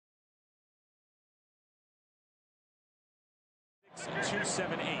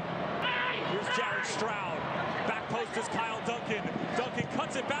2-7-8. Here's Jared Stroud. Back post is Kyle Duncan. Duncan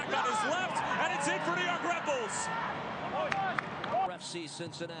cuts it back on his left, and it's in for New York Red Bulls. FC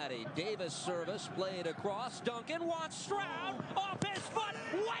Cincinnati. Davis service played across. Duncan wants Stroud off his foot.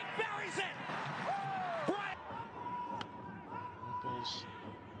 White buries it. Bulls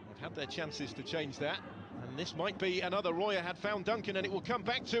have had their chances to change that, and this might be another. Royer had found Duncan, and it will come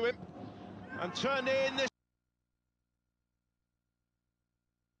back to him and turn in this.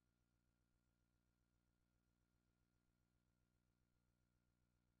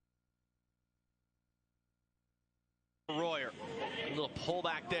 Royer, a little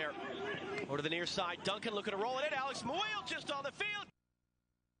pullback there. Over to the near side. Duncan looking to roll it in. Alex Moyle just on the field.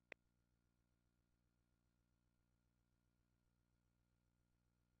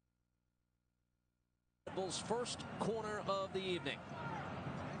 Bulls' first corner of the evening.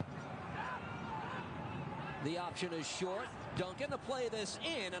 The option is short. Duncan to play this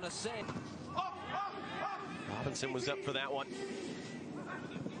in and a save. Robinson was up for that one.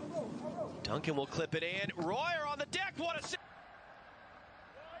 Duncan will clip it in. Royer on the deck. What a...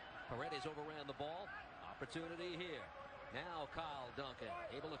 Paredes overran the ball. Opportunity here. Now Kyle Duncan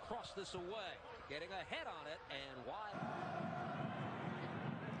able to cross this away. Getting a head on it and wide.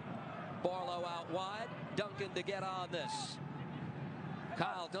 Barlow out wide. Duncan to get on this.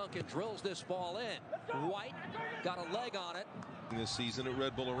 Kyle Duncan drills this ball in. White got a leg on it. This season at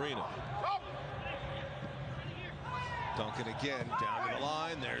Red Bull Arena. Duncan again down to the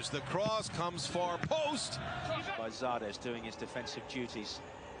line. There's the cross. Comes far post. By Zardes doing his defensive duties.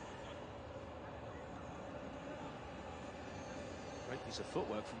 Great piece of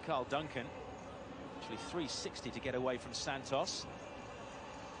footwork from Kyle Duncan. Actually 360 to get away from Santos.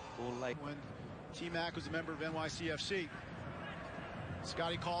 Ball late. When T-Mac was a member of NYCFC,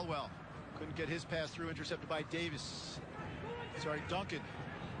 Scotty Caldwell couldn't get his pass through, intercepted by Duncan.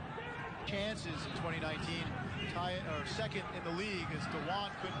 Chances in 2019, second in the league, as DeJuan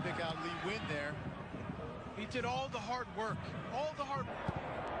couldn't pick out Lee Wynn there. He did all the hard work,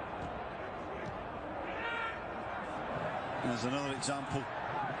 There's another example.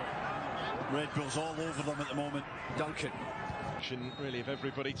 Red Bulls all over them at the moment. Duncan. Really of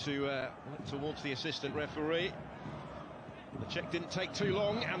everybody to look towards the assistant referee. The check didn't take too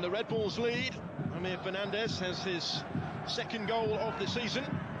long, and the Red Bulls lead. Amir Fernandez has his second goal of the season,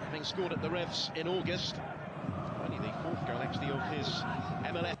 having scored at the Revs in August. Only the fourth goal actually of his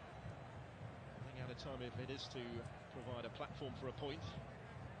MLS. Running out of time if it is to provide a platform for a point.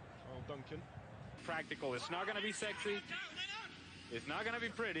 Kyle Duncan. Practical. It's not going to be sexy. It's not going to be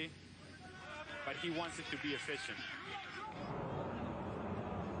pretty. But he wants it to be efficient.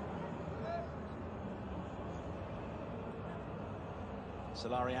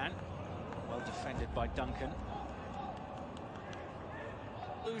 Salarian, well defended by Duncan.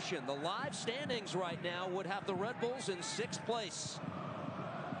 The live standings right now would have the Red Bulls in 6th place.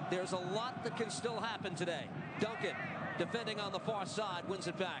 There's a lot that can still happen today. Duncan, defending on the far side, wins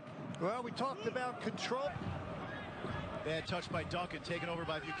it back. Well, we talked about control. Bad touch by Duncan, taken over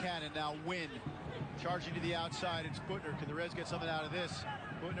by Buchanan. Now Wynn, charging to the outside. It's Butner. Can the Reds get something out of this?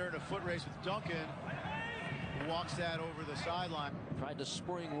 Butner in a foot race with Duncan. Walks that over the sideline. Tried to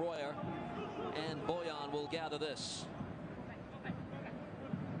spring Royer, and Boyan will gather this.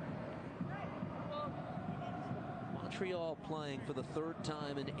 Montreal playing for the 3rd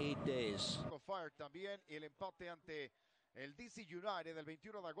time in 8 days. Fire también el empate ante el DC United el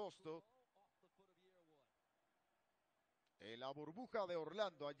 21 de agosto. En la burbuja de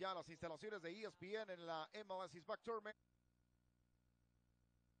Orlando, allá en las instalaciones de ESPN en la MLS is Back Tournament.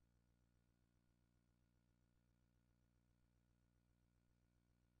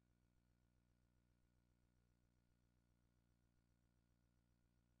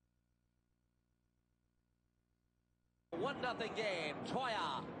 One nothing game.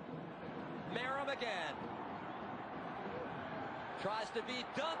 Toya. Merrim again. Tries to beat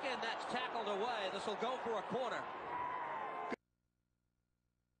Duncan. That's tackled away. This will go for a corner.